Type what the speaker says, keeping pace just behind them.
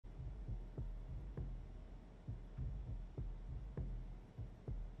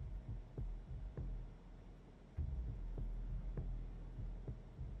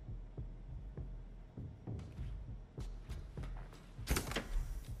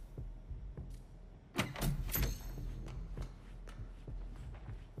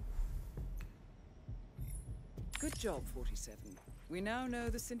Good job, 47. We now know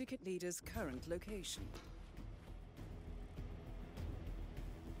the Syndicate leader's current location.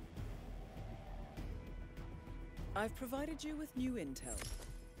 I've provided you with new intel.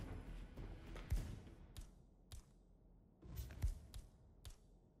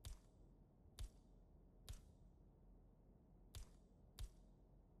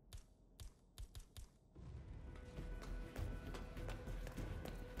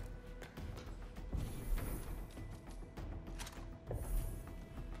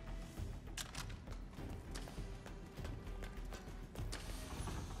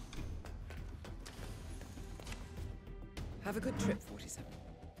 Have a good trip, 47.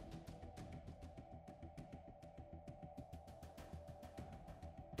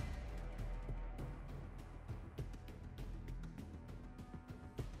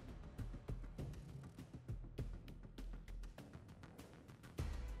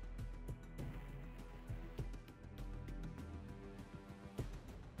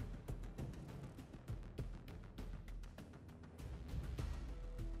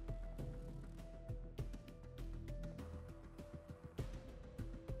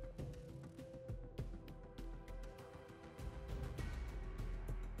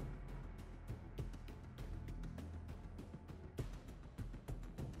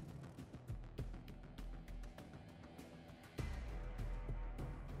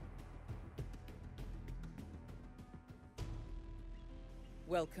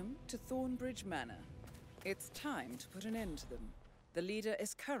 Welcome to Thornbridge Manor. It's time to put an end to them. The leader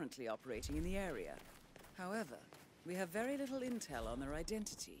is currently operating in the area. However, we have very little intel on their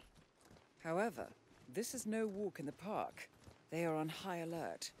identity. However, this is no walk in the park. They are on high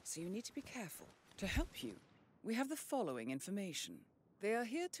alert, so you need to be careful. To help you, we have the following information. They are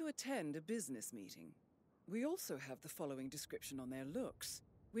here to attend a business meeting. We also have the following description on their looks.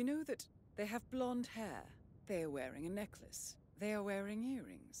 We know that they have blonde hair. They are wearing a necklace. They are wearing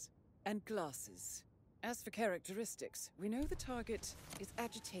earrings and glasses. As for characteristics, we know the target is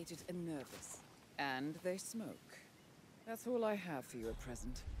agitated and nervous. And they smoke. That's all I have for you at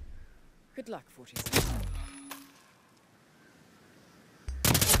present. Good luck, 47.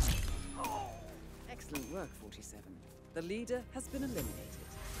 Excellent work, 47. The leader has been eliminated.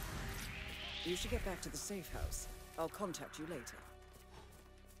 You should get back to the safe house. I'll contact you later.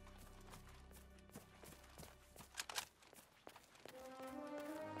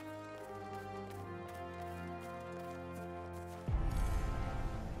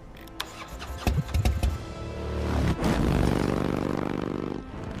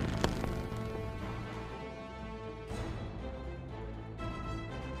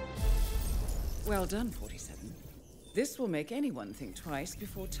 Well done, 47. This will make anyone think twice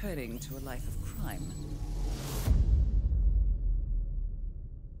before turning to a life of crime.